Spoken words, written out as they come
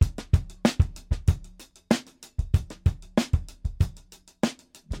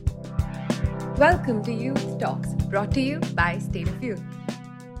Welcome to Youth Talks, brought to you by State of Youth.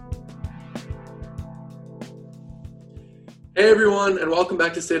 Hey everyone, and welcome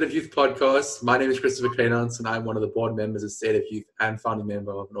back to State of Youth podcast. My name is Christopher Kleynhans, and I'm one of the board members of State of Youth and founding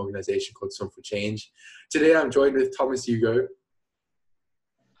member of an organization called Swim for Change. Today I'm joined with Thomas Hugo.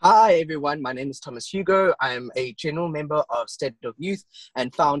 Hi everyone, my name is Thomas Hugo. I'm a general member of State of Youth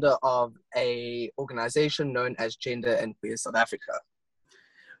and founder of an organization known as Gender and Queer South Africa.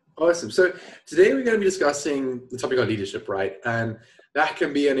 Awesome. So today we're going to be discussing the topic of leadership, right? And that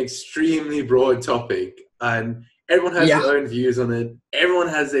can be an extremely broad topic, and everyone has their own views on it. Everyone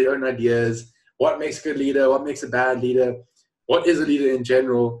has their own ideas. What makes a good leader? What makes a bad leader? What is a leader in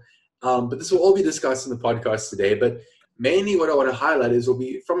general? But this will all be discussed in the podcast today. But mainly what I want to highlight will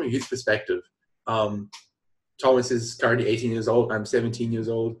be from a youth perspective. Thomas is currently 18 years old. I'm 17 years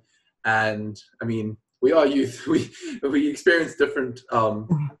old. And I mean, we are youth. We experience different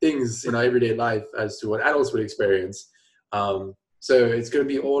things in our everyday life as to what adults would experience. So it's going to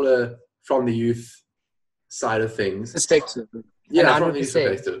be all from the youth side of things. Perspective. Yeah, from the youth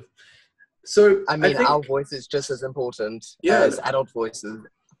perspective. So I think our voice is just as important as adult voices.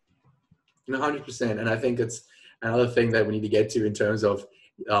 100%. And I think it's another thing that we need to get to in terms of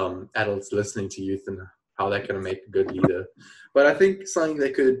adults listening to youth and how that can make a good leader. But I think something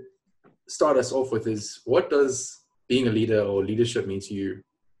that could start us off with is, what does being a leader or leadership mean to you?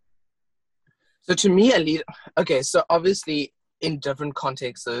 So to me, a leader, so obviously in different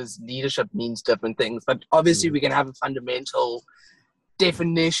contexts, leadership means different things, but obviously we can have a fundamental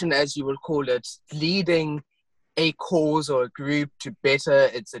definition, as you would call it, leading a cause or a group to better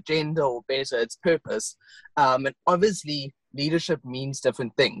its agenda or better its purpose. And obviously leadership means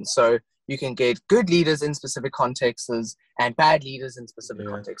different things. So you can get good leaders in specific contexts and bad leaders in specific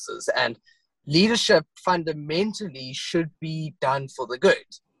contexts. And leadership fundamentally should be done for the good.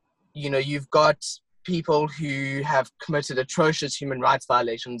 You know, you've got people who have committed atrocious human rights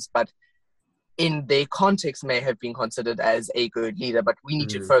violations, but in their context may have been considered as a good leader. But we need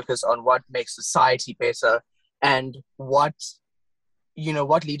to focus on what makes society better and what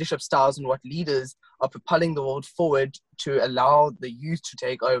leadership styles and what leaders are propelling the world forward to allow the youth to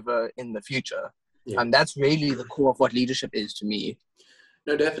take over in the future. Yeah. And that's really the core of what leadership is to me.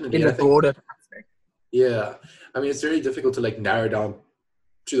 No, definitely. In the broader aspect. Yeah. I mean, it's really difficult to narrow down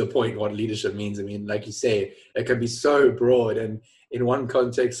to the point what leadership means. I mean, like you say, it can be so broad, and in one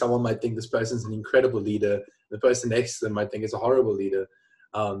context, someone might think this person's an incredible leader. The person next to them might think it's a horrible leader.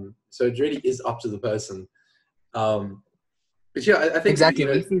 So it really is up to the person. But yeah, I think exactly.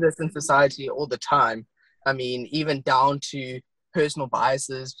 We see this in society all the time. I mean, even down to personal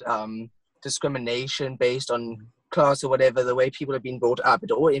biases, discrimination based on class or whatever, the way people have been brought up,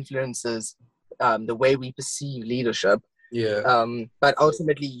 it all influences the way we perceive leadership. Yeah. But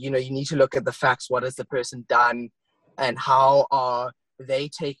ultimately, you need to look at the facts. What has the person done, and how are they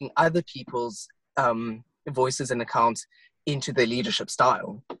taking other people's voices and accounts into their leadership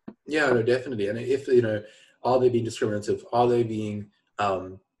style? Yeah, no, definitely. And if are they being discriminative? Are they being,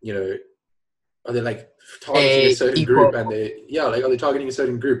 are they targeting a certain group? And are they targeting a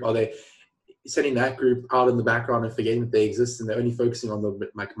certain group? Are they sending that group out in the background and forgetting that they exist, and they're only focusing on the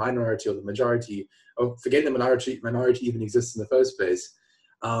minority or the majority, or forgetting the minority even exists in the first place?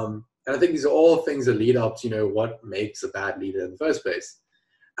 And I think these are all things that lead up to, what makes a bad leader in the first place.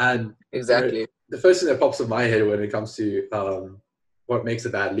 And exactly, the first thing that pops in my head when it comes to what makes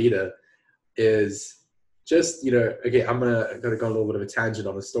a bad leader is just, I'm gonna go on a little bit of a tangent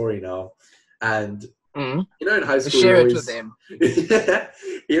on a story now. And in high school, share it with them.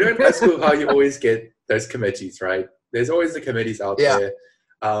 In high school, how you always get those committees, right? There's always the committees out there.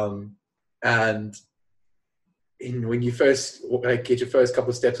 And when you first get your first couple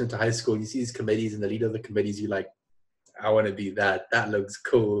of steps into high school, you see these committees, and the leader of the committees, you're like, I want to be that. That looks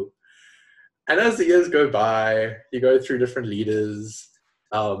cool. And as the years go by, you go through different leaders.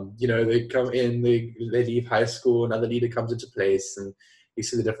 They come in, they leave high school, another leader comes into place, and you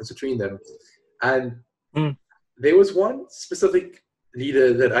see the difference between them. And there was one specific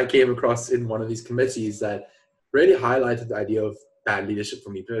leader that I came across in one of these committees that really highlighted the idea of bad leadership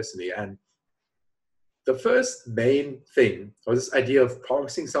for me personally. And the first main thing was this idea of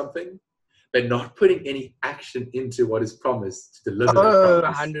promising something, but not putting any action into what is promised to deliver the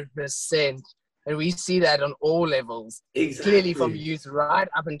promise. 100%. And we see that on all levels. Exactly. Clearly from youth right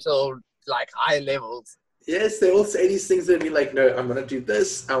up until high levels. Yes, they all say these things and be like, no, I'm going to do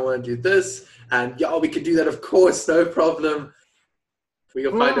this, I want to do this. And we can do that, of course, no problem. We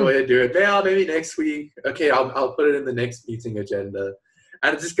can find a way to do it. Maybe next week. Okay, I'll put it in the next meeting agenda.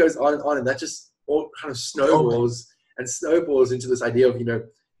 And it just goes on, and that just all kind of snowballs and snowballs into this idea of,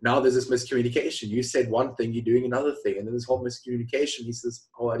 now there's this miscommunication. You said one thing, you're doing another thing. And then this whole miscommunication is this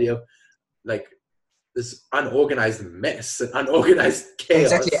whole idea of like this unorganized mess and unorganized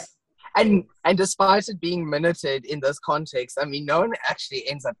chaos. Exactly. And despite it being minuted in this context, I mean, no one actually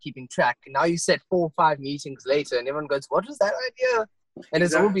ends up keeping track. Now you said 4 or 5 meetings later and everyone goes, what was that idea? And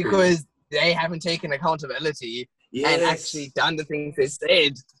it's all because they haven't taken accountability and actually done the things they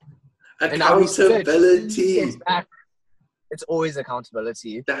said. Accountability. It's always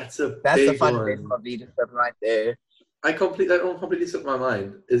accountability. That's the fundamental of leadership right there. That completely slipped my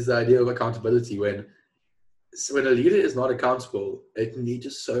mind, is the idea of accountability. When a leader is not accountable, it can lead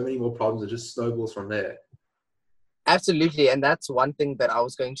to so many more problems. It just snowballs from there. Absolutely. And that's one thing that I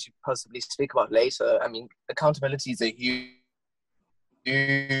was going to possibly speak about later. I mean, accountability is a huge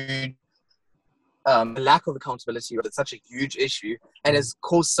lack of accountability. It's such a huge issue and has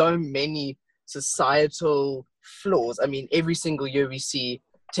caused so many societal flaws. I mean, every single year we see,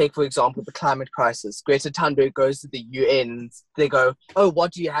 take for example the climate crisis. Greta Thunberg goes to the UN. They go, oh,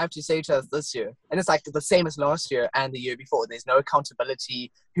 what do you have to say to us this year? And it's like the same as last year and the year before. There's no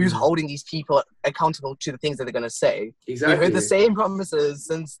accountability. Who's holding these people accountable to the things that they're going to say? Exactly. We heard the same promises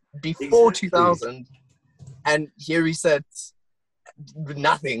since before 2000, and here he sits with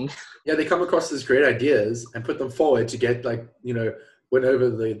nothing. Yeah, they come across these great ideas and put them forward to get, like, you know, win over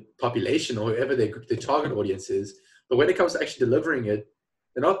the population or whoever their target audience is. But when it comes to actually delivering it,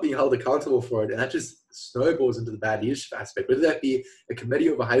 they're not being held accountable for it, and that just snowballs into the bad leadership aspect. Whether that be a committee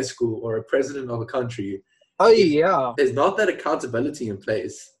of a high school or a president of a country, there's not that accountability in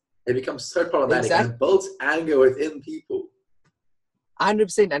place. It becomes so problematic and builds anger within people.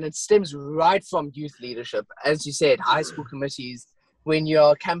 100%, and it stems right from youth leadership. As you said, high school committees, when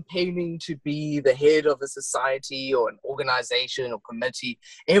you're campaigning to be the head of a society or an organization or committee,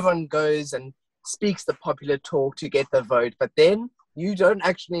 everyone goes and speaks the popular talk to get the vote, but then you don't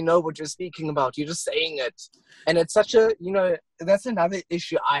actually know what you're speaking about. You're just saying it. And it's such a, you know, that's another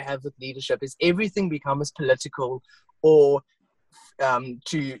issue I have with leadership, is everything becomes political or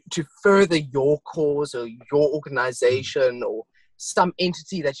to further your cause or your organization or some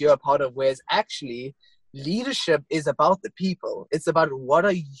entity that you're a part of, whereas actually leadership is about the people. It's about what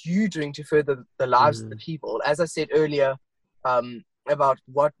are you doing to further the lives of the people. As I said earlier, about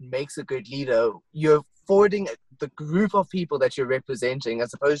what makes a good leader, you're forwarding the group of people that you're representing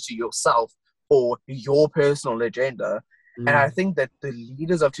as opposed to yourself or your personal agenda. And I think that the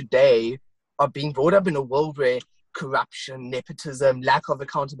leaders of today are being brought up in a world where corruption, nepotism, lack of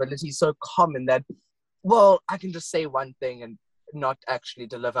accountability is so common that, well, I can just say one thing and not actually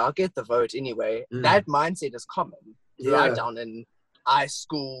deliver. I'll get the vote anyway. That mindset is common right down in high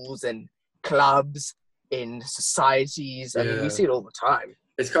schools and clubs, in societies. I mean, we see it all the time.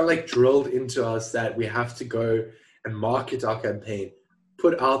 It's kind of like drilled into us that we have to go and market our campaign,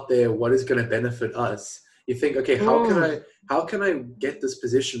 put out there what is going to benefit us. You think, okay, how can I get this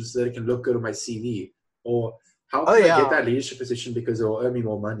position so that it can look good on my CV? Or how can I get that leadership position because it will earn me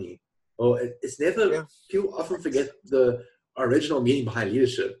more money? Or it's never, people often forget the original meaning behind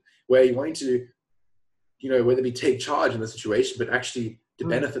leadership, where you want to, you know, whether we take charge in the situation, but actually to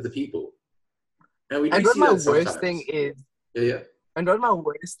benefit the people. And we do see that sometimes. And what my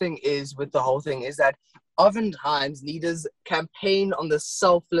worst thing is with the whole thing is that oftentimes leaders campaign on the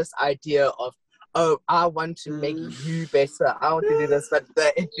selfless idea of, oh, I want to make you better, I want to do this, but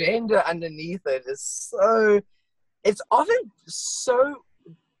the agenda underneath it is so, it's often so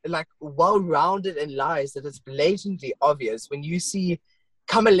like well-rounded in lies that it's blatantly obvious. When you see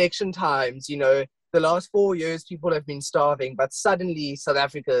come election times, you know, the last 4 years people have been starving, but suddenly South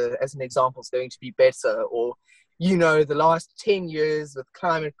Africa, as an example, is going to be better. Or, you know, the last 10 years with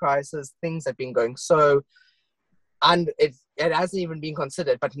climate crisis, things have been going so, and it hasn't even been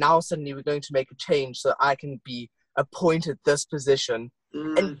considered, but now suddenly we're going to make a change so I can be appointed this position.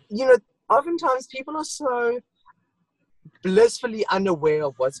 And, you know, oftentimes people are so blissfully unaware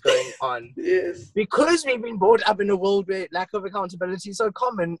of what's going on. Because we've been brought up in a world where lack of accountability is so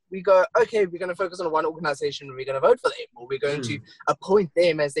common, we go, okay, we're going to focus on one organization and we're going to vote for them, or we're going to appoint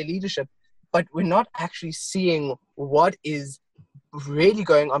them as their leadership. But we're not actually seeing what is really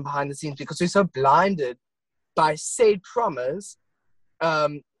going on behind the scenes because we're so blinded by said promise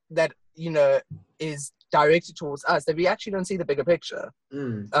that, you know, is directed towards us, that we actually don't see the bigger picture.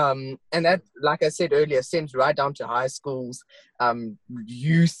 And that, like I said earlier, stems right down to high schools,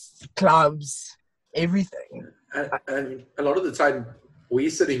 youth clubs, everything. And a lot of the time, we're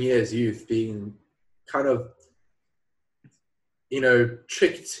sitting here as youth being kind of, you know,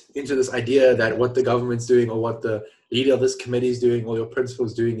 tricked into this idea that what the government's doing or what the leader of this committee is doing or your principal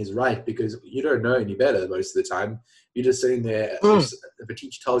is doing is right, because you don't know any better most of the time. You're just sitting there. If a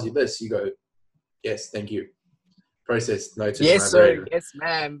teacher tells you this, you go, yes, thank you. Process noted in my brain. Yes,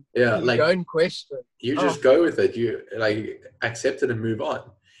 ma'am. Yeah, you don't question. You just go with it. You like accept it and move on.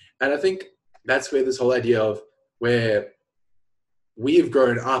 And I think that's where this whole idea of where we've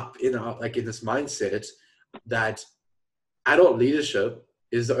grown up in this mindset that adult leadership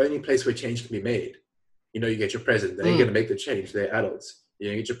is the only place where change can be made. You get your president, they're going to make the change, they're adults.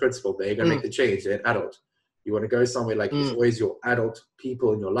 You get your principal, they're going to make the change, they're an adult. You want to go somewhere it's always your adult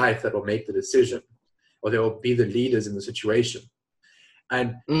people in your life that will make the decision, or they will be the leaders in the situation.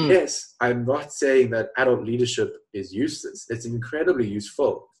 And yes, I'm not saying that adult leadership is useless. It's incredibly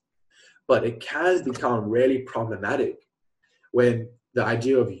useful, but it can become really problematic when the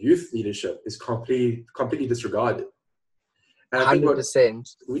idea of youth leadership is completely disregarded. And I think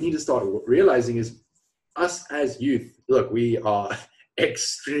 100%. what we need to start realizing is us as youth, look, we are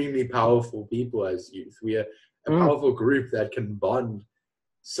extremely powerful people as youth. We are a powerful group that can bond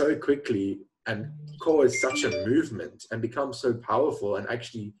so quickly and cause such a movement and become so powerful and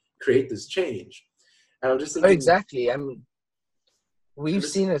actually create this change. And I'm just thinking... exactly. I mean, we've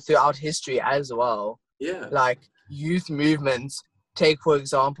seen it throughout history as well. Yeah. Like youth movements. Take, for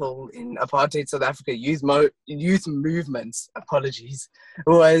example, in apartheid South Africa, youth movements,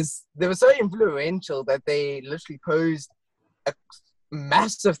 they were so influential that they literally posed a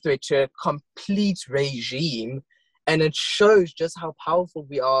massive threat to a complete regime. And it shows just how powerful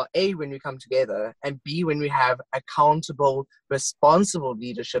we are, A, when we come together, and B, when we have accountable, responsible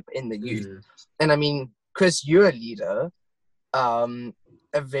leadership in the youth. And I mean, Chris, you're a leader,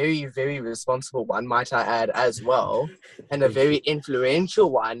 a very, very responsible one, might I add, as well, and a very influential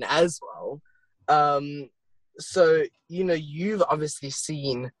one as well. So, you've obviously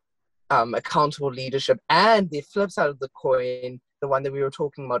seen accountable leadership, and the flip side of the coin, the one that we were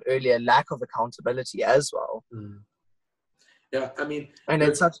talking about earlier, lack of accountability as well. Yeah, I mean, and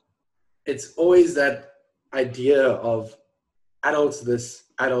it's always that idea of adults this,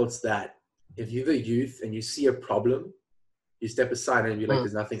 adults that. If you're the youth and you see a problem, you step aside and you're like,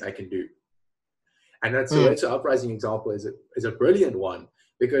 there's nothing I can do. And that's the Soweto Uprising example is a brilliant one,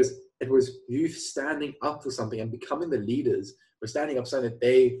 because it was youth standing up for something and becoming the leaders, were standing up something that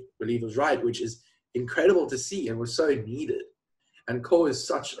they believe was right, which is incredible to see and was so needed. And caused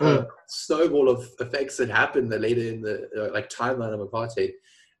such a snowball of effects that happened later in the timeline of apartheid.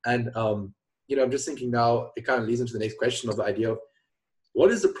 And I'm just thinking now, it kind of leads into the next question of the idea of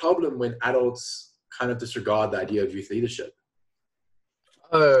what is the problem when adults kind of disregard the idea of youth leadership?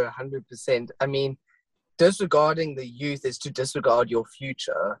 100%. I mean, disregarding the youth is to disregard your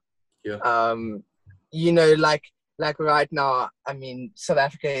future. Yeah. Like right now, I mean, South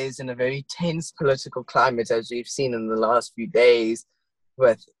Africa is in a very tense political climate, as we've seen in the last few days,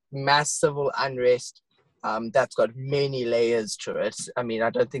 with mass civil unrest that's got many layers to it. I mean,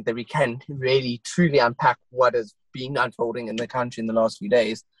 I don't think that we can really truly unpack what has been unfolding in the country in the last few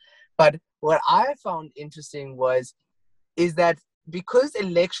days. But what I found interesting is that because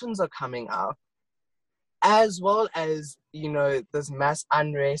elections are coming up, as well as, this mass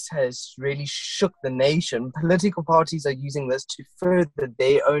unrest has really shook the nation, political parties are using this to further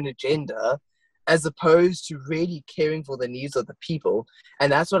their own agenda, as opposed to really caring for the needs of the people.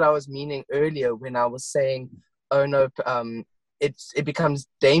 And that's what I was meaning earlier when I was saying, it becomes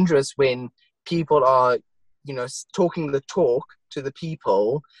dangerous when people are, talking the talk to the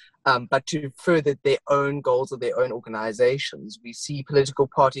people, but to further their own goals of their own organizations. We see political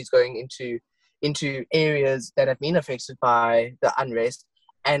parties going into areas that have been affected by the unrest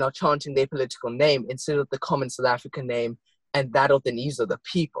and are chanting their political name instead of the common South African name and that of the needs of the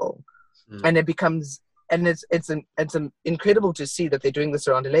people. And it becomes, and it's incredible to see that they're doing this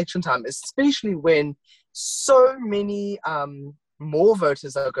around election time, especially when so many more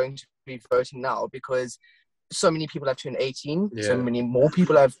voters are going to be voting now, because so many people have turned 18, so many more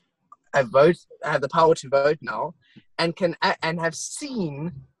people have the power to vote now, and have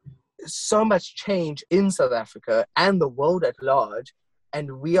seen so much change in South Africa and the world at large.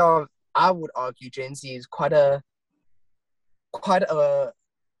 And we are, I would argue, Gen Z is quite an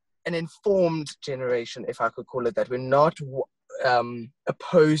informed generation, if I could call it that. We're not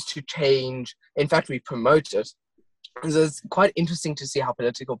opposed to change. In fact, we promote it. So it's quite interesting to see how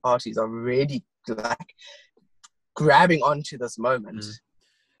political parties are really grabbing onto this moment.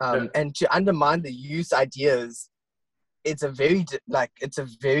 And to undermine the youth ideas, it's a very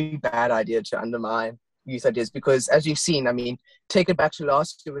bad idea to undermine youth ideas, because as you've seen, I mean, take it back to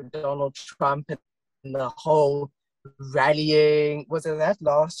last year with Donald Trump and the whole rallying. Was it that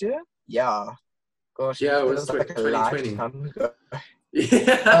last year? Yeah. Gosh, Yeah, it was feels like a 2020. lifetime ago.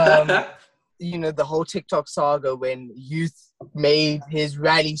 Yeah. The whole TikTok saga when Youth made his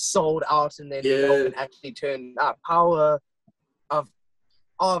rally sold out and then no one actually turned up. Power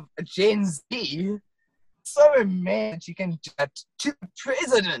of Gen Z. So immense you can get to the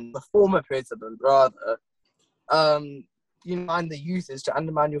president, the former president rather. Undermine the youth is to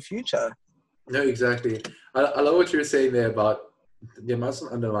undermine your future. No, exactly. I love what you were saying there about they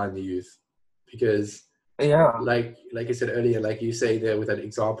mustn't undermine the youth, because like I said earlier, like you say there with that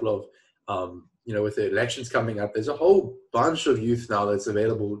example of with the elections coming up, there's a whole bunch of youth now that's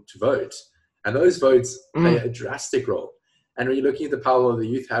available to vote, and those votes play a drastic role. And when you're looking at the power of the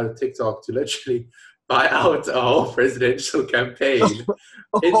youth out of TikTok to literally buy out a whole presidential campaign,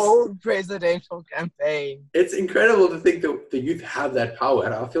 it's incredible to think that the youth have that power.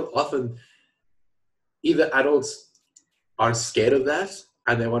 And I feel often either adults are scared of that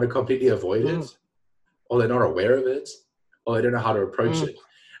and they want to completely avoid it, or they're not aware of it, or they don't know how to approach it.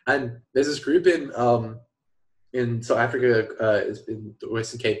 And there's this group in South Africa, it's in the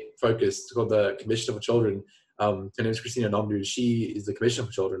Western Cape focused, called the Commissioner for Children. Her name is Christina Nomdu. She is the Commissioner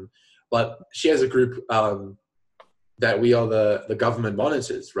for Children, but she has a group that we are the government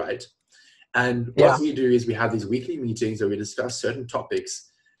monitors, right? And what we do is we have these weekly meetings where we discuss certain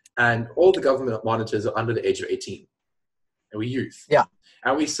topics, and all the government monitors are under the age of 18, and we're youth. Yeah.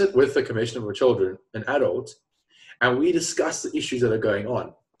 And we sit with the Commissioner for Children, an adult, and we discuss the issues that are going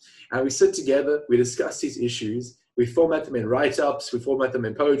on. And we sit together, we discuss these issues, we format them in write-ups, we format them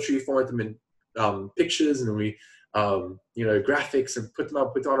in poetry, format them in pictures, and we, graphics, and put them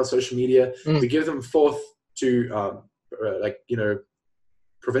on our social media. We give them forth to,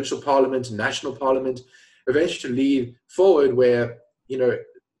 provincial parliament and national parliament, eventually to lead forward where,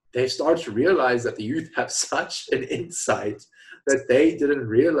 they've started to realize that the youth have such an insight that they didn't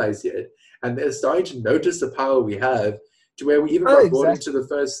realize yet. And they're starting to notice the power we have, to where we even got brought into the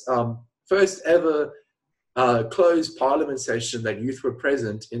first ever closed parliament session that youth were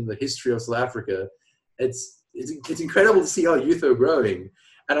present in the history of South Africa. It's incredible to see how youth are growing.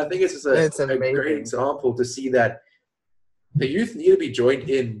 And I think it's just a great example to see that the youth need to be joined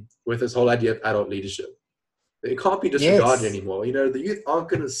in with this whole idea of adult leadership. It can't be disregarded anymore. The youth aren't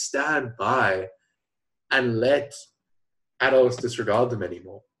going to stand by and let adults disregard them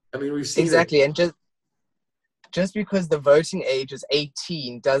anymore. I mean, we've seen exactly, and just because the voting age is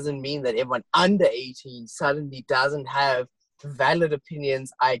 18 doesn't mean that everyone under 18 suddenly doesn't have valid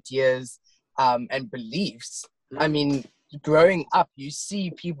opinions, ideas, and beliefs. I mean, growing up, you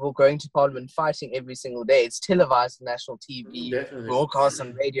see people going to parliament fighting every single day. It's televised on national TV, broadcast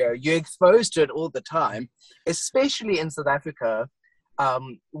on radio. You're exposed to it all the time, especially in South Africa,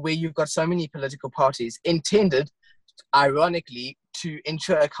 where you've got so many political parties intended, ironically, to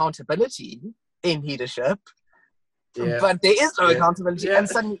ensure accountability in leadership. But there is no accountability, and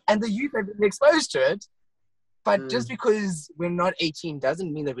the youth have been exposed to it. But just because we're not 18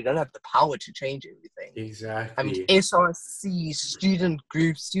 doesn't mean that we don't have the power to change everything. Exactly. I mean, SRC, student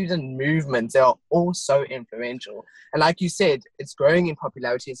groups, student movements, they are all so influential. And like you said, it's growing in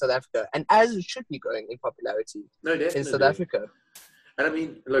popularity in South Africa, and as it should be growing in popularity in South Africa. And I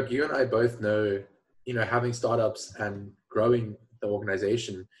mean, look, you and I both know, having startups and growing the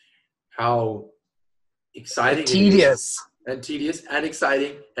organization, how exciting tedious and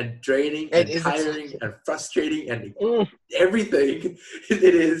exciting and draining and tiring and frustrating and everything it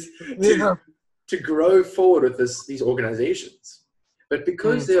is to grow forward with these organizations. But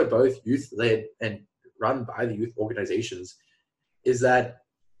because they are both youth-led and run by the youth organizations, is that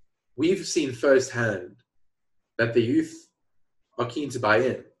we've seen firsthand that the youth are keen to buy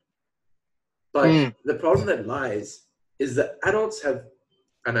in. But the problem that lies is that adults have,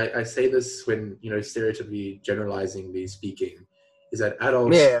 and I say this when, stereotypically generalizingly speaking, is that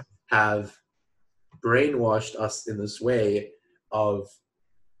adults have brainwashed us in this way of,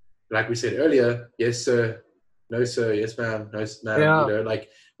 like we said earlier, yes, sir, no, sir, yes, ma'am, no, ma'am,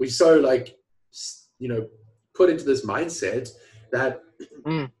 we put into this mindset that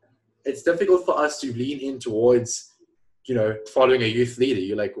it's difficult for us to lean in towards, following a youth leader.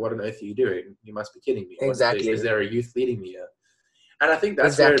 You're like, what on earth are you doing? You must be kidding me. Exactly. Is there a youth leading me here? And I think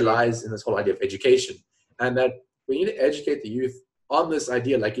that's where it lies in this whole idea of education, and that we need to educate the youth on this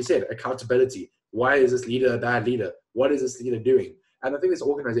idea, like you said, accountability. Why is this leader a bad leader? What is this leader doing? And I think there's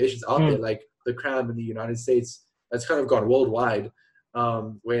organizations out there like the CRAM in the United States that's kind of gone worldwide,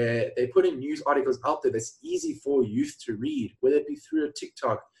 where they're putting news articles out there that's easy for youth to read, whether it be through a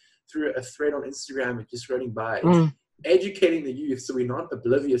TikTok, through a thread on Instagram, and just running by. Educating the youth so we're not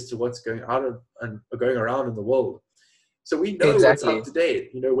oblivious to what's going on and going around in the world. So we know what's up to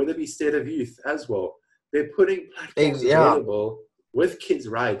date, whether it be State of Youth as well. They're putting platforms available with kids'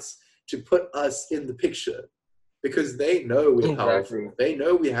 rights to put us in the picture because they know we're powerful. They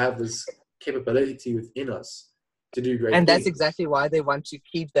know we have this capability within us to do great things. And that's exactly why they want to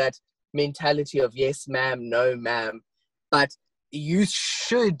keep that mentality of yes, ma'am, no, ma'am. But youth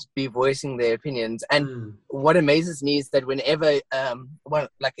should be voicing their opinions. And what amazes me is that whenever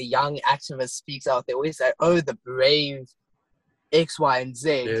like a young activist speaks out, they always say, oh, the brave X, Y, and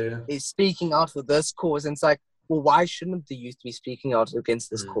Z is speaking out for this cause. And it's like, well, why shouldn't the youth be speaking out against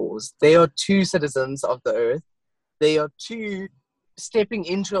this cause? They are two citizens of the earth. They are two stepping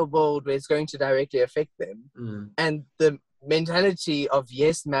into a world where it's going to directly affect them. And the mentality of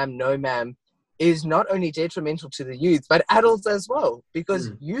yes, ma'am, no, ma'am is not only detrimental to the youth, but adults as well,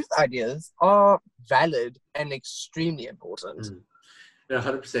 because youth ideas are valid and extremely important. No,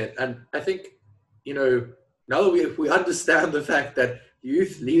 100%. And I think, now that we understand the fact that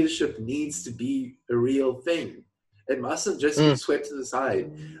youth leadership needs to be a real thing, it mustn't just be swept to the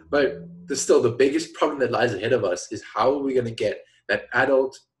side. But still, the biggest problem that lies ahead of us is how are we going to get that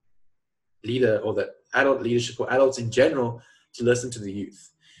adult leader or that adult leadership or adults in general to listen to the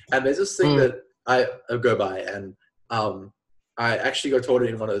youth. And there's this thing that I go by, and I actually got taught it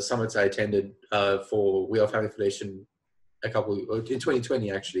in one of the summits I attended for We Are Family Foundation in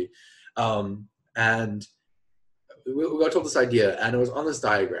 2020 actually. And we got taught this idea, and it was on this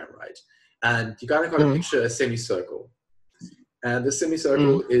diagram, right? And you kind of got to picture a semicircle. And the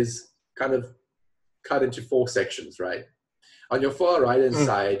semicircle is kind of cut into 4 sections, right? On your far right-hand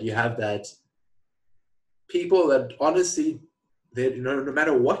side, you have that people that honestly, no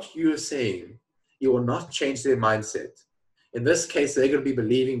matter what you're saying, you will not change their mindset. In this case, they're going to be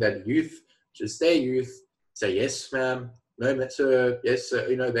believing that youth should stay youth, say yes, ma'am, no, sir, yes, sir.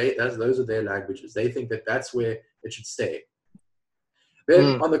 Those are their languages. They think that that's where it should stay.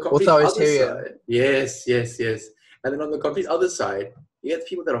 Then on the complete other side, yes. And then on the complete other side, you get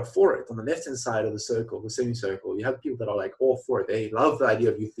people that are for it. On the left-hand side of the circle, the semicircle, you have people that are like all for it. They love the idea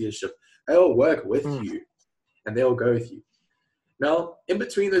of youth leadership. They'll work with you, and they'll go with you. Now, in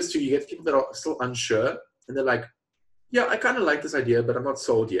between those two, you get people that are still unsure, and they're like, yeah, I kind of like this idea, but I'm not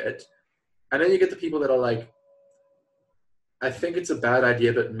sold yet. And then you get the people that are like, I think it's a bad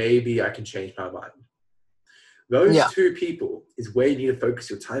idea, but maybe I can change my mind. Those two people is where you need to focus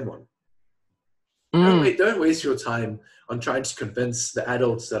your time on. Don't waste your time on trying to convince the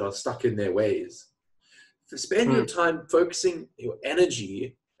adults that are stuck in their ways. Spend your time focusing your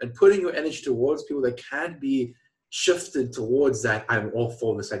energy and putting your energy towards people that can be shifted towards that. I'm all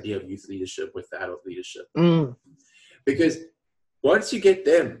for this idea of youth leadership with the adult leadership. Because once you get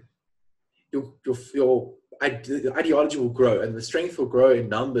them, your ideology will grow, and the strength will grow in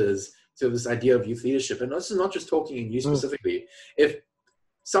numbers to this idea of youth leadership. And this is not just talking in youth specifically. If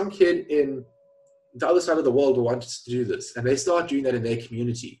some kid in the other side of the world wants to do this, and they start doing that in their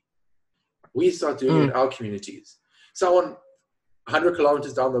community, we start doing it in our communities. Someone 100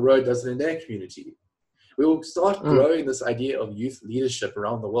 kilometers down the road does it in their community. We will start growing this idea of youth leadership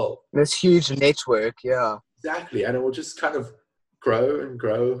around the world. This huge network, Exactly. And it will just kind of grow and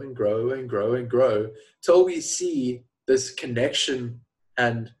grow and grow and grow and grow till we see this connection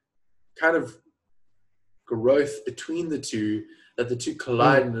and kind of growth between the two, that the two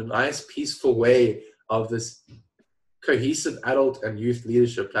collide in a nice, peaceful way of this cohesive adult and youth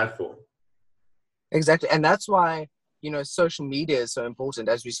leadership platform. Exactly. And that's why, social media is so important,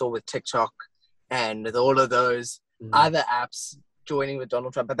 as we saw with TikTok and with all of those other apps joining with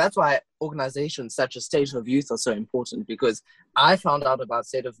Donald Trump. But that's why organizations such as State of Youth are so important, because I found out about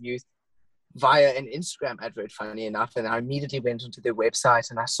State of Youth via an Instagram advert, funny enough, and I immediately went onto their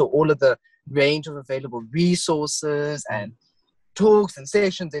website and I saw all of the range of available resources and talks and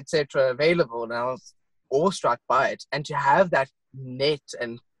sessions, etc., available, and I was awestruck by it. And to have that net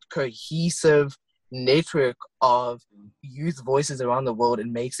and cohesive network of youth voices around the world, it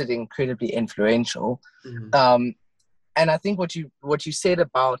makes it incredibly influential. And I think what you said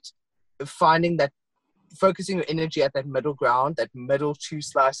about finding that, focusing your energy at that middle ground, that middle 2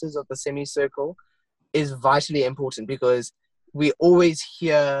 slices of the semicircle, is vitally important, because we always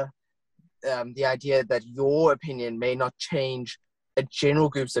hear the idea that your opinion may not change a general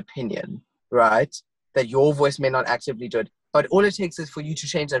group's opinion, right? That your voice may not actively do it. But all it takes is for you to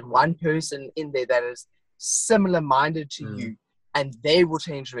change that one person in there that is similar-minded to you, and they will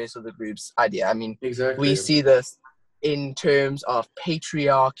change the rest of the group's idea. I mean, we see this in terms of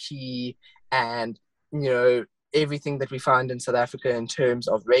patriarchy and, everything that we find in South Africa in terms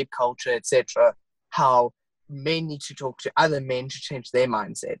of rape culture, etc., how men need to talk to other men to change their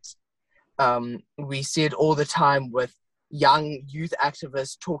mindsets. We see it all the time with young youth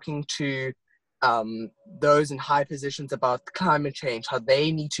activists talking to those in high positions about climate change, how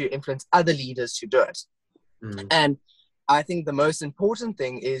they need to influence other leaders to do it. And I think the most important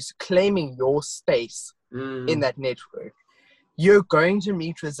thing is claiming your space in that network. You're going to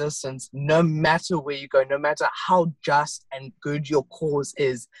meet resistance no matter where you go, no matter how just and good your cause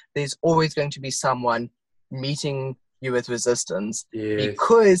is. There's always going to be someone meeting you with resistance,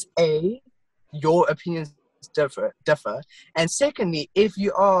 because your opinions differ, and secondly, if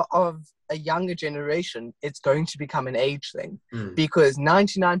you are of a younger generation, it's going to become an age thing, because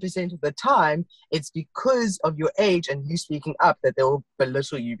 99% of the time it's because of your age and you speaking up that they will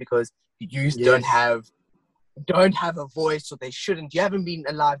belittle you, because youth don't have a voice, or they shouldn't. You haven't been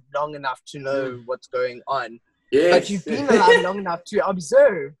alive long enough to know what's going on, but you've been alive long enough to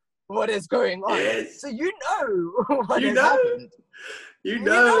observe what is going on, so you know what has happened. You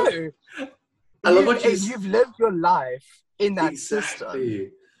know. I love what you've lived your life in that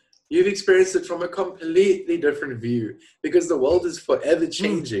system. You've experienced it from a completely different view, because the world is forever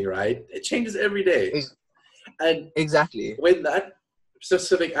changing, right? It changes every day. And exactly, when that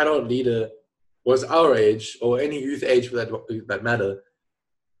specific adult leader was our age, or any youth age for that matter,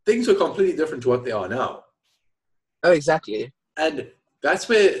 things were completely different to what they are now. Oh, exactly. And that's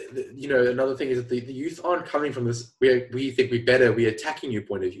where, another thing is that the youth aren't coming from this, we think we're better, we're attacking you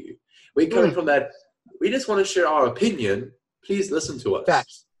point of view. We're coming from that, we just want to share our opinion, please listen to us.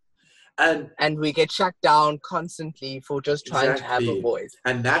 Facts. And we get shut down constantly for just trying to have a voice.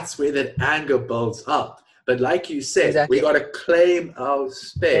 And that's where that anger builds up. But like you said, we got to claim our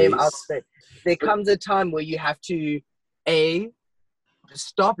space. There comes a time where you have to,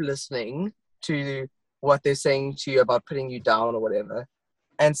 stop listening to what they're saying to you about putting you down or whatever.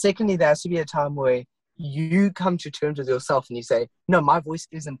 And secondly, there has to be a time where you come to terms with yourself and you say, no, my voice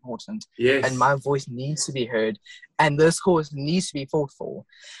is important. Yes. And my voice needs to be heard. And this cause needs to be fought for.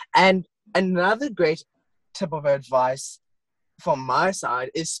 And another great tip of advice from my side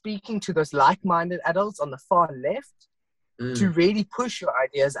is speaking to those like-minded adults on the far left to really push your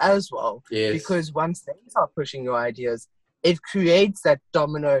ideas as well. Yes. Because once they start pushing your ideas, it creates that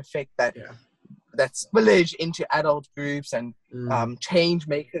domino effect, that spillage into adult groups and change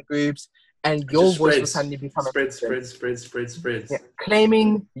maker groups, and your voice will suddenly become spreads. Yeah.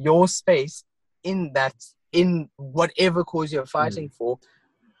 Claiming your space in whatever cause you're fighting for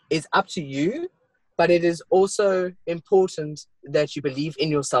is up to you, but it is also important that you believe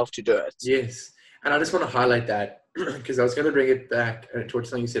in yourself to do it. Yes. And I just want to highlight that, because I was going to bring it back towards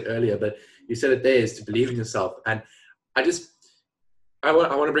something you said earlier, but you said it there, is to believe in yourself. And I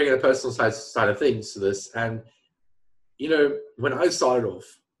want to bring in a personal side of things to this. And, when I started off,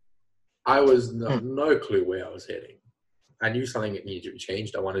 I was no clue where I was heading. I knew something that needed to be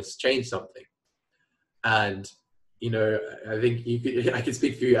changed. I wanted to change something. And, I think I can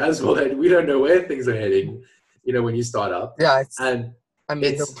speak for you as well, that we don't know where things are heading, when you start up. Yeah.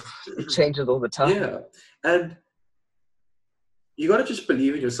 It changes all the time. Yeah. And you got to just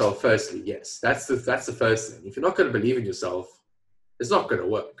believe in yourself firstly. Yes, that's the first thing. If you're not going to believe in yourself, it's not going to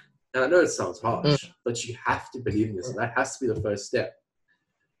work. And I know it sounds harsh, but you have to believe in yourself. That has to be the first step.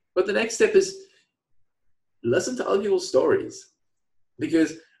 But the next step is listen to other people's stories,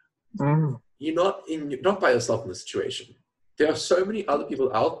 because you're not by yourself in the situation. There are so many other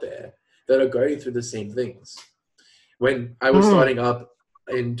people out there that are going through the same things. When I was starting up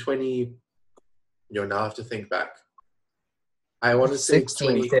in now I have to think back. I want to say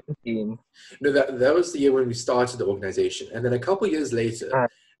 17. No, that was the year when we started the organization. And then a couple of years later,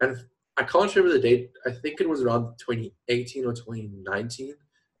 and I can't remember the date. I think it was around 2018 or 2019. I think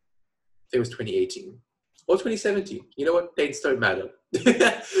it was 2018 or 2017. You know what? Dates don't matter.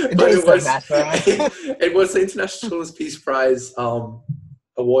 It was the International Children's Peace Prize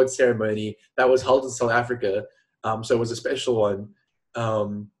award ceremony that was held in South Africa. So it was a special one.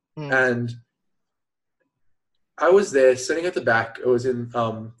 And I was there sitting at the back. It was in,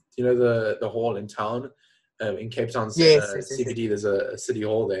 the hall in town, in Cape Town CBD. There's a city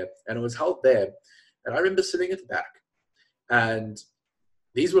hall there, and it was held there. And I remember sitting at the back, and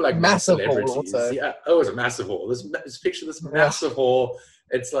these were like massive celebrities. Hall Yeah, it was a massive hall. This picture, this massive hall.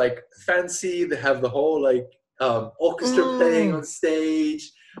 It's like fancy. They have the whole orchestra playing on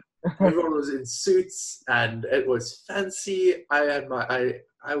stage. Everyone was in suits, and it was fancy. I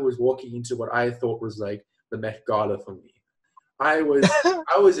was walking into what I thought was like the Met Gala for me. I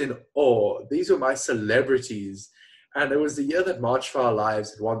was in awe. These were my celebrities. And it was the year that March for Our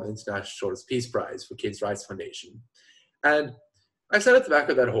Lives had won the International Children's Peace Prize for Kids' Rights Foundation. And I sat at the back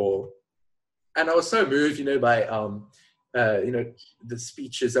of that hall, and I was so moved, by, the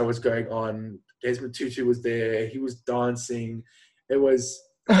speeches that was going on. Desmond Tutu was there. He was dancing. It was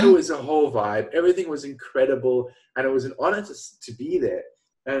a whole vibe. Everything was incredible, and it was an honor to be there.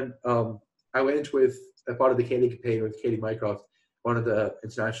 And I went with a part of the Katie campaign with Katie Mycroft, one of the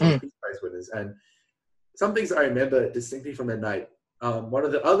International Peace Prize winners. And some things I remember distinctly from that night. One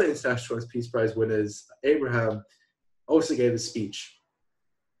of the other International Peace Prize winners, Abraham, also gave a speech.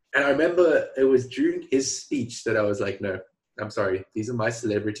 And I remember it was during his speech that I was like, no, I'm sorry. These are my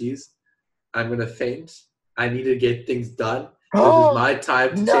celebrities. I'm going to faint. I need to get things done. This is my time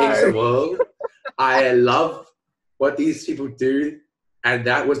to change the world. I love what these people do. And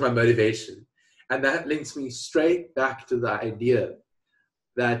that was my motivation. And that links me straight back to the idea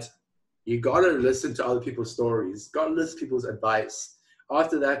that you got to listen to other people's stories, got to listen to people's advice.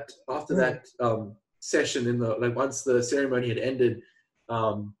 After that session, once the ceremony had ended,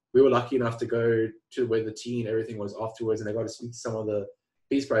 we were lucky enough to go to where the tea and everything was afterwards, and I got to speak to some of the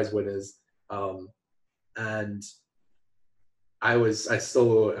Peace Prize winners. And I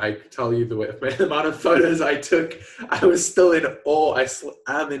tell you the amount of photos I took, I was still in awe. I still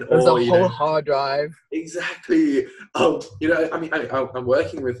am in awe. There's a whole hard drive. Exactly. I'm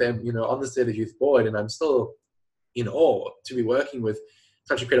working with them, on the State of Youth board, and I'm still in awe to be working with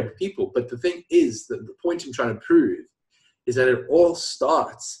such incredible people. But the thing is, that the point I'm trying to prove is that it all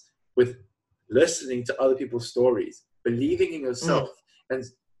starts with listening to other people's stories, believing in yourself, and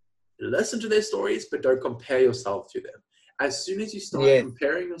listen to their stories, but don't compare yourself to them. As soon as you start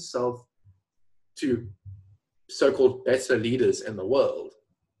comparing yourself to so-called better leaders in the world,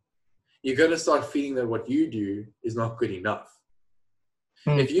 you're going to start feeling that what you do is not good enough.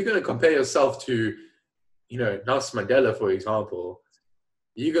 If you're going to compare yourself to, Nelson Mandela, for example,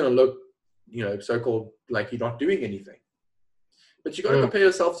 you're going to look, so-called like you're not doing anything. But you got to compare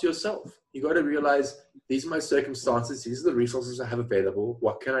yourself to yourself. You got to realize, these are my circumstances. These are the resources I have available.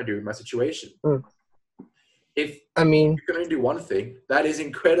 What can I do in my situation? You can only do one thing, that is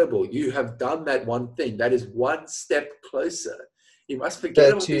incredible. You have done that one thing. That is one step closer. You must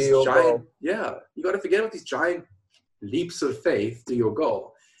forget about these giant, you got to forget about these giant leaps of faith to your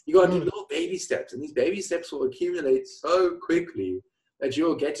goal. You got to do little baby steps, and these baby steps will accumulate so quickly that you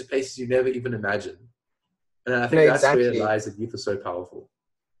will get to places you never even imagined. And I think that's where it lies, that youth are so powerful.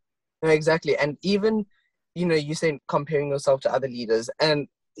 No, exactly. And even, you say comparing yourself to other leaders. And,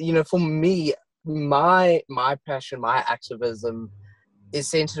 for me, my passion, my activism is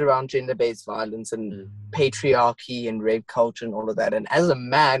centered around gender-based violence and patriarchy and rape culture and all of that. And as a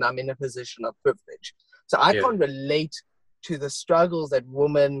man, I'm in a position of privilege. So I can't relate to the struggles that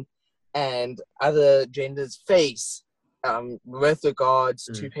women and other genders face with regards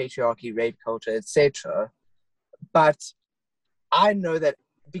to patriarchy, rape culture, etc. But I know that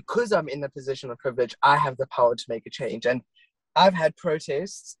because I'm in a position of privilege, I have the power to make a change. And I've had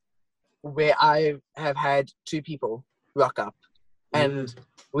protests where I have had two people rock up, and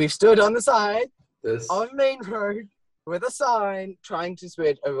we've stood on the side of Main Road with a sign trying to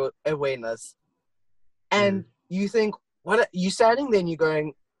spread awareness. And you think, you standing there and you're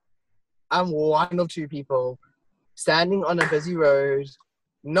going, I'm one of two people standing on a busy road,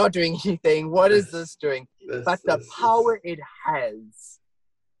 not doing anything. What is this doing? But the power it has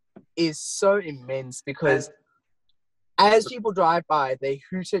is so immense, because as people drive by, they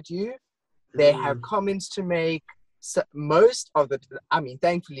hoot at you. They have comments to make. So most of the,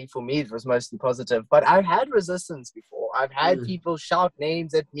 thankfully for me, it was mostly positive, but I've had resistance before. I've had people shout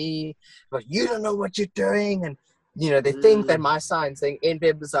names at me, like, you don't know what you're doing. And, they think that my sign saying "End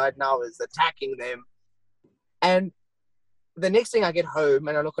Femicide Now" is attacking them. And the next thing, I get home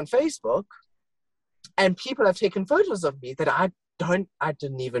and I look on Facebook, and people have taken photos of me that I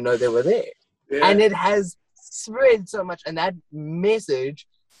didn't even know they were there. And it has spread so much. And that message,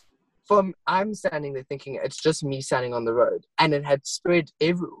 I'm standing there thinking it's just me standing on the road, and it had spread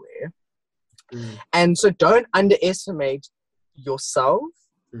everywhere. And so don't underestimate yourself,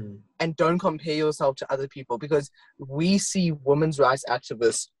 and don't compare yourself to other people, because we see women's rights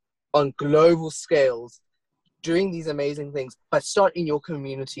activists on global scales doing these amazing things. But start in your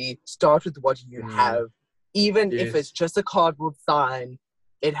community, start with what you have. Even if it's just a cardboard sign,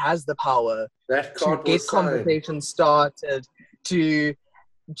 it has the power to get conversations started, to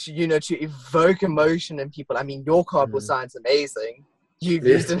evoke emotion in people. Your cardboard sign's amazing. You've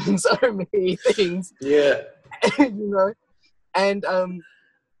used it in so many things. And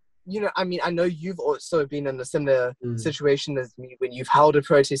I know you've also been in a similar situation as me, when you've held a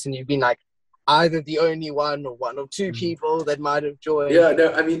protest and you've been like either the only one or one of two people that might have joined.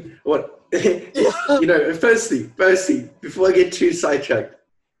 Firstly, before I get too sidetracked,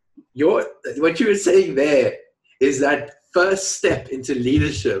 what you were saying there is that first step into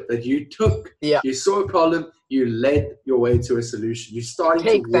leadership that you took. Yeah. You saw a problem, you led your way to a solution. You started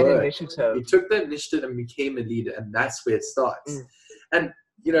to that work. initiative. You took that initiative and became a leader, and that's where it starts. And,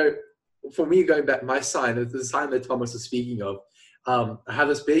 you know, for me, going back, my sign, the sign that Thomas was speaking of, I have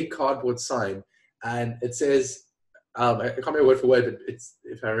this big cardboard sign, and it says, I can't remember word for word, but it's,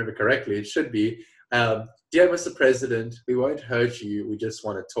 if I remember correctly, it should be, "Dear Mr. President, we won't hurt you, we just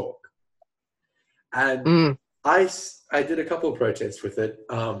want to talk." And I did a couple of protests with it.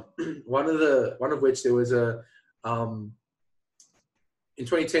 One of which there was a in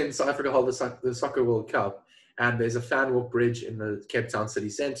 2010 South Africa held the Soccer World Cup, and there's a fan walk bridge in the Cape Town city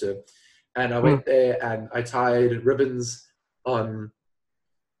centre, and I went there and I tied ribbons on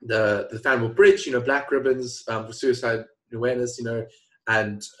the fan walk bridge, you know, black ribbons for suicide awareness, you know,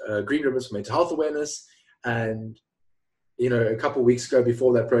 and green ribbons for mental health awareness. And you know, a couple of weeks ago,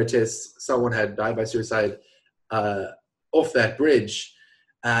 before that protest, someone had died by suicide off that bridge,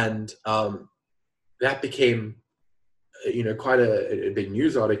 and that became, you know, quite a big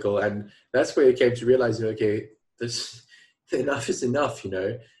news article. And that's where it came to realize, okay, this enough is enough, you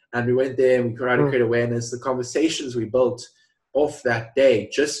know. And we went there and we tried to create awareness. The conversations we built off that day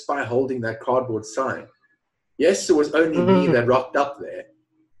just by holding that cardboard sign. Yes, it was only me that rocked up there.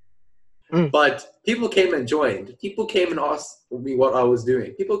 But people came and joined. People came and asked me what I was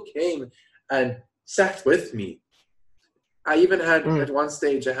doing. People came and sat with me. I even had, at one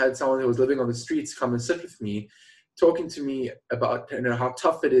stage, I had someone who was living on the streets come and sit with me, talking to me about, you know, how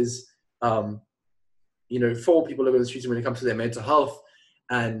tough it is, you know, for people living on the streets when it comes to their mental health.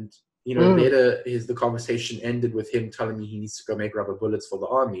 And, you know, later the conversation ended with him telling me he needs to go make rubber bullets for the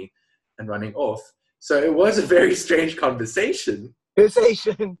army and running off. So it was a very strange conversation.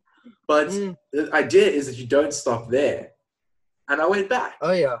 But the idea is that you don't stop there. And I went back.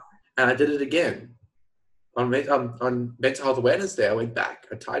 Oh, yeah. And I did it again. On Mental Health Awareness Day, I went back.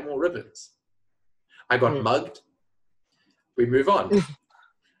 I tied more ribbons. I got mugged. We move on.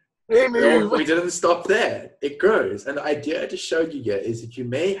 We didn't stop there. It grows. And the idea to show you here is that you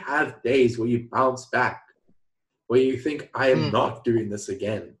may have days where you bounce back, where you think, I am not doing this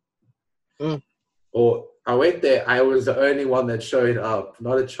again. Or I went there, I was the only one that showed up.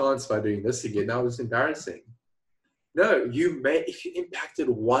 Not a chance by doing this again. That was embarrassing. No, if you impacted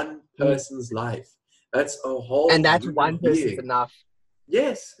one person's life, that's a whole and that's one person's enough.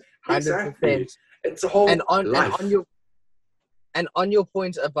 Yes, exactly. 100%. It's a whole life. And on your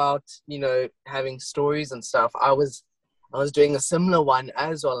point about, you know, having stories and stuff, I was doing a similar one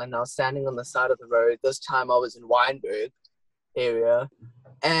as well, and I was standing on the side of the road. This time I was in Wynberg area,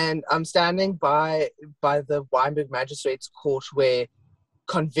 and I'm standing by the Wynberg Magistrates Court, where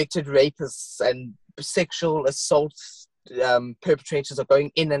convicted rapists and sexual assault perpetrators are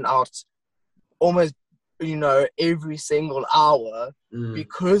going in and out almost, you know, every single hour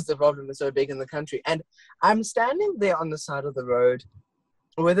because the problem is so big in the country. And I'm standing there on the side of the road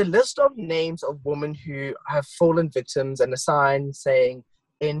with a list of names of women who have fallen victims and a sign saying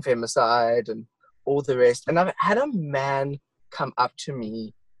end femicide and all the rest. And I've had a man come up to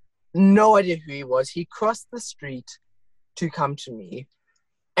me, no idea who he was. He crossed the street to come to me.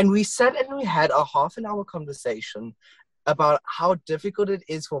 And we sat and we had a half an hour conversation about how difficult it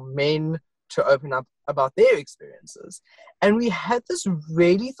is for men to open up about their experiences. And we had this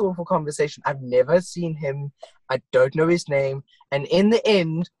really thoughtful conversation. I've never seen him. I don't know his name. And in the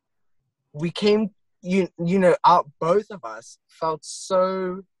end, we came, you know, both of us felt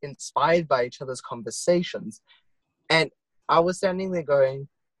so inspired by each other's conversations. And I was standing there going,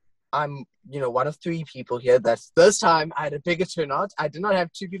 I'm, you know, one of three people here. That's this time I had a bigger turnout. I did not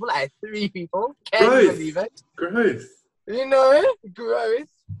have two people. I had three people. Can you believe it? Growth. You know, growth.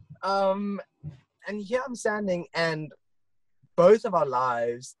 And here I'm standing, and both of our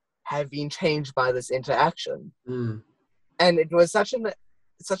lives have been changed by this interaction. And it was such an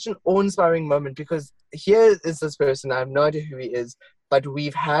awe-inspiring moment, because here is this person, I have no idea who he is, but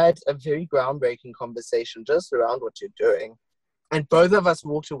we've had a very groundbreaking conversation just around what you're doing. And both of us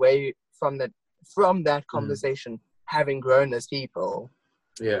walked away from that conversation having grown as people.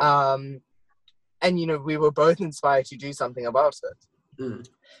 Yeah. And, you know, we were both inspired to do something about it.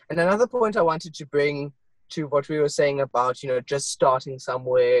 And another point I wanted to bring to what we were saying about, you know, just starting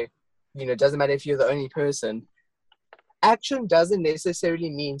somewhere, you know, it doesn't matter if you're the only person. Action doesn't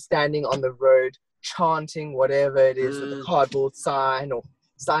necessarily mean standing on the road, chanting whatever it is with a cardboard sign or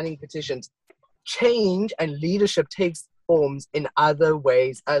signing petitions. Change and leadership takes forms in other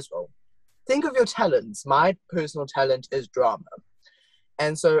ways as well. Think of your talents. My personal talent is drama.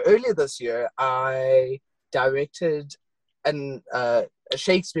 And so earlier this year, I directed a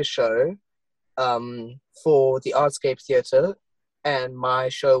Shakespeare show for the Artscape Theatre, and my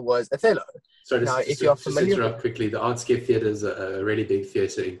show was Othello. So now, if you're familiar, just interrupt quickly. The Artscape Theatre is a really big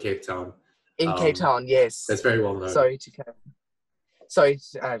theatre in Cape Town. In Cape Town, yes. That's very well known. Sorry,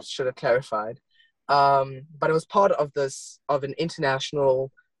 I should have clarified. But it was part of an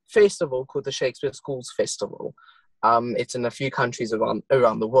international festival called the Shakespeare Schools Festival. It's in a few countries around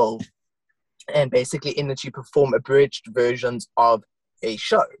the world, and basically in it you perform abridged versions of a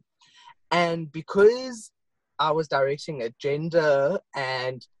show. And because I was directing a gender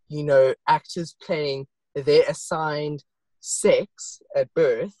and, actors playing their assigned sex at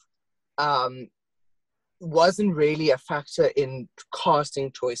birth, wasn't really a factor in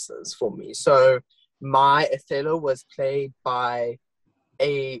casting choices for me. So my Othello was played by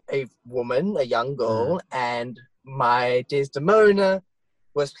a woman, a young girl, and my Desdemona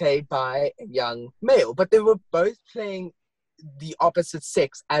was played by a young male. But they were both playing the opposite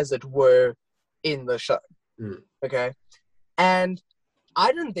sex, as it were, in the show. Okay? And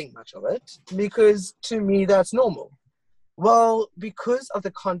I didn't think much of it, because to me that's normal. Well, because of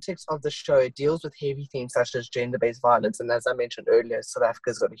the context of the show, it deals with heavy themes such as gender-based violence. And as I mentioned earlier, South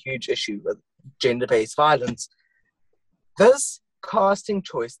Africa's got a huge issue with gender-based violence. This casting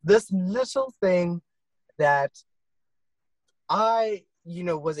choice, this little thing that I,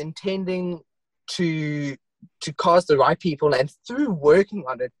 was intending to cast the right people, and through working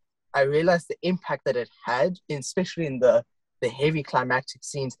on it, I realized the impact that it had, especially in the heavy climactic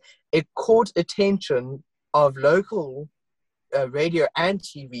scenes. It caught attention of local radio and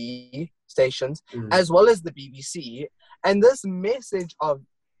TV stations, as well as the BBC. And this message of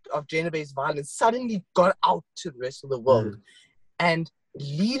gender-based violence suddenly got out to the rest of the world. And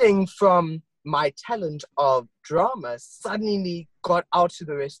leading from my talent of drama suddenly got out to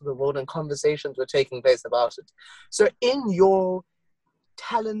the rest of the world, and conversations were taking place about it. So in your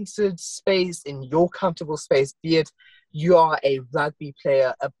talented space, in your comfortable space, be it you are a rugby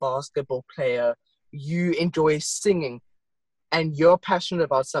player, a basketball player, you enjoy singing, and you're passionate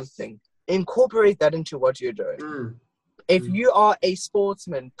about something, incorporate that into what you're doing. If you are a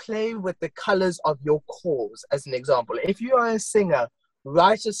sportsman, play with the colors of your cause, as an example. If you are a singer,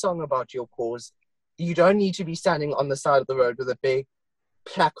 write a song about your cause. You don't need to be standing on the side of the road with a big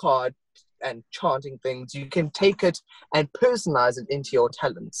placard and chanting things. You can take it and personalize it into your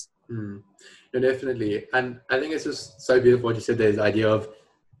talents. No, definitely. And I think it's just so beautiful what you said there, the idea of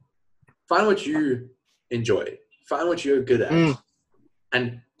find what you enjoy, find what you're good at,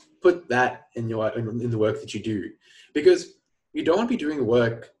 and put that in the work that you do. Because you don't want to be doing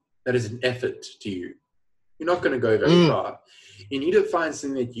work that is an effort to you. You're not going to go very far. You need to find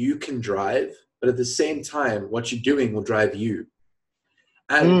something that you can drive, but at the same time, what you're doing will drive you.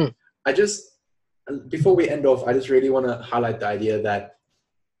 And before we end off, I just really want to highlight the idea that,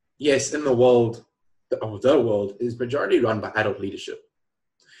 yes, in the world is majority run by adult leadership.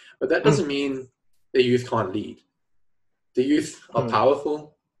 But that doesn't mean the youth can't lead. The youth are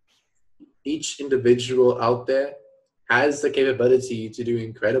powerful. Each individual out there has the capability to do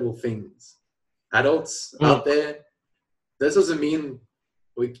incredible things. Adults out there, this doesn't mean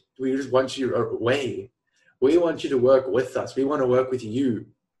we just want you away. We want you to work with us. We want to work with you.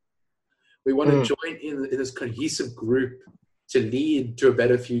 We want to join in this cohesive group to lead to a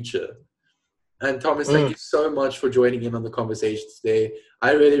better future. And Thomas, thank you so much for joining in on the conversation today.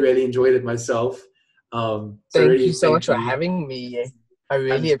 I really, really enjoyed it myself. Thank you so much for having me. I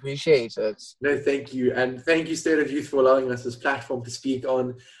really appreciate it. No, thank you. And thank you, State of Youth, for allowing us this platform to speak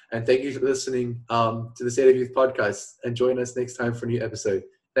on. And thank you for listening to the State of Youth podcast. And join us next time for a new episode.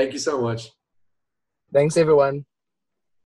 Thank you so much. Thanks, everyone.